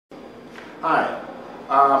Hi,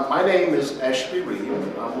 my name is Ashby Reed.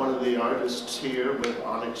 I'm one of the artists here with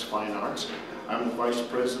Onyx Fine Arts. I'm the vice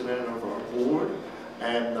president of our board,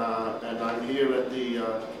 and I'm here at the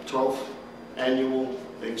 12th annual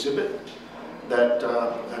exhibit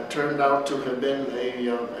that turned out to have been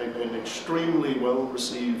an extremely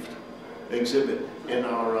well-received exhibit in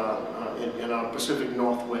our Pacific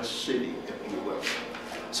Northwest city, if you will.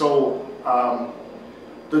 So,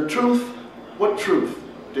 what truth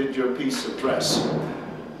did your piece address?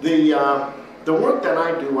 The work that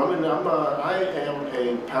I do, I am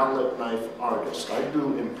a palette knife artist. I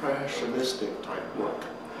do impressionistic type work,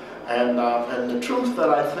 and the truth that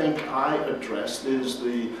I think I addressed is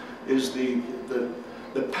the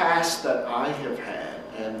past that I have had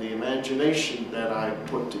and the imagination that I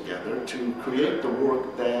put together to create the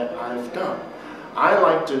work that I've done. I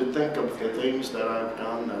like to think of the things that I've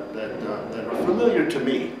done that are familiar to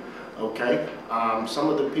me. Okay, some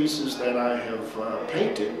of the pieces that I have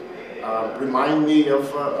painted remind me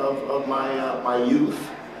of my youth.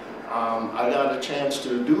 I got a chance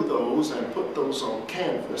to do those and put those on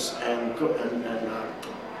canvas, and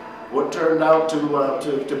what turned out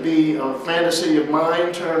to be a fantasy of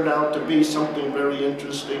mine turned out to be something very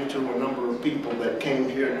interesting to a number of people that came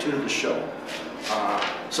here to the show.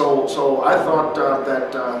 So I thought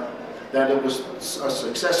that it was a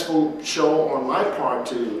successful show on my part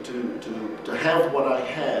to have what I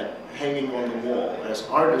had hanging on the wall. As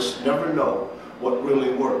artists never know what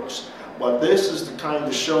really works. But this is the kind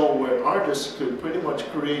of show where artists could pretty much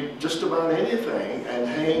create just about anything and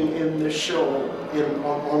hang in this show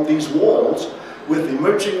on these walls with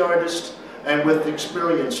emerging artists and with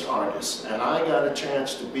experienced artists. And I got a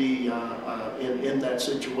chance to be in that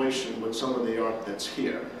situation with some of the art that's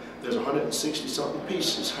here. There's 160-something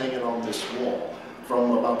pieces hanging on this wall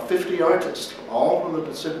from about 50 artists, all from the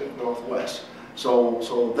Pacific Northwest.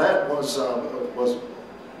 So that was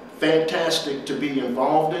fantastic to be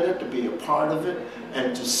involved in it, to be a part of it,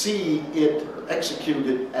 and to see it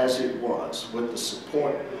executed as it was, with the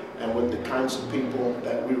support and with the kinds of people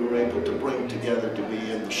that we were able to bring together to be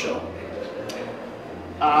in the show.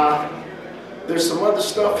 There's some other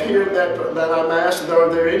stuff here that I'm asked, are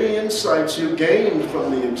there any insights you gained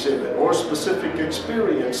from the exhibit or specific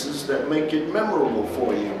experiences that make it memorable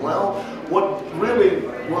for you? Well, what really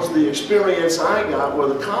was the experience I got were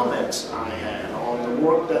the comments I had on the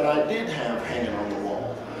work that I did have hanging on the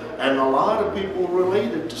wall. And a lot of people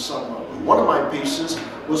related to some of them. One of my pieces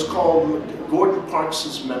was called Gordon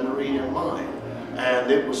Parks' Memory and Mine.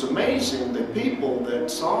 And it was amazing the people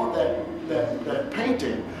that saw that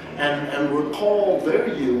painting and recalled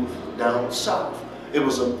their youth down south. It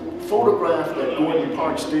was a photograph that Gordon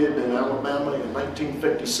Parks did in Alabama in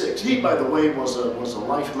 1956. He, by the way, was a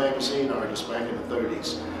Life magazine artist back in the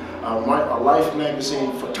 30s, a Life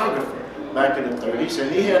magazine photographer back in the 30s,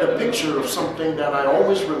 and he had a picture of something that I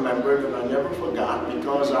always remembered and I never forgot,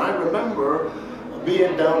 because I remember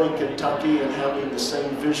being down in Kentucky and having the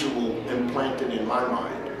same visual implanted in my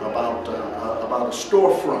mind about a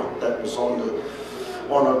storefront that was on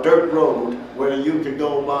a dirt road where you could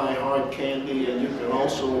go buy hard candy and you could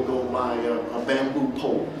also go buy a bamboo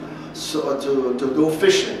pole to go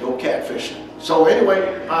fishing, go catfishing. So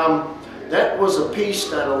anyway, that was a piece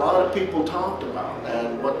that a lot of people talked about,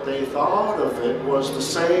 and what they thought of it was the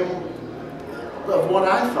same of what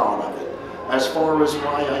I thought of it, as far as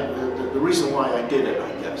the reason why I did it,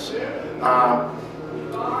 I guess.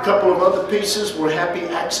 A couple of other pieces were happy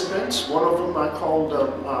accidents. One of them I called,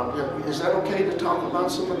 is that okay to talk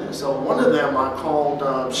about some of this? One of them I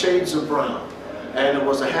called Shades of Brown. And it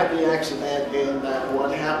was a happy accident in that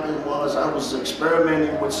what happened was I was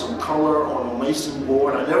experimenting with some color on a mason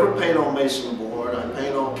board. I never paint on mason board, I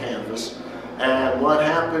paint on canvas. And what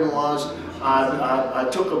happened was I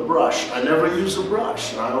took a brush. I never use a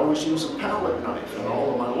brush. I always use a palette knife in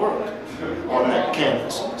all of my work on that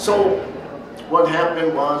canvas. So what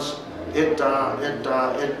happened was it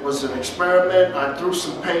was an experiment. I threw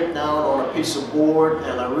some paint down on a piece of board,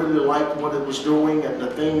 and I really liked what it was doing, and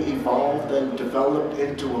the thing evolved and developed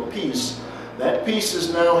into a piece. That piece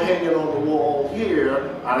is now hanging on the wall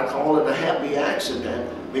here. I call it a happy accident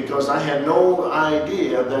because I had no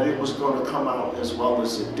idea that it was going to come out as well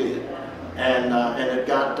as it did. And it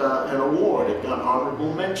got an award. It got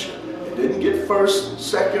honorable mention. It didn't get first,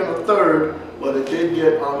 second, or third, but it did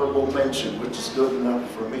get honorable mention, which is good enough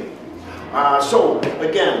for me. So,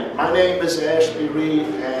 again, my name is Ashby Reed,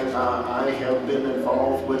 and I have been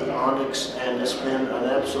involved with Onyx, and it's been an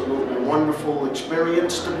absolutely wonderful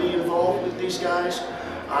experience to be involved with these guys.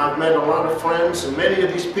 I've met a lot of friends, and many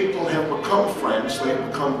of these people have become friends. They've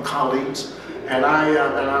become colleagues, and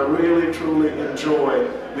I really, truly enjoy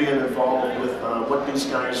being involved with what these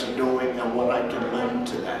guys are doing and what I can lend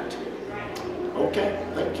to that. Okay,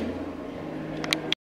 thank you.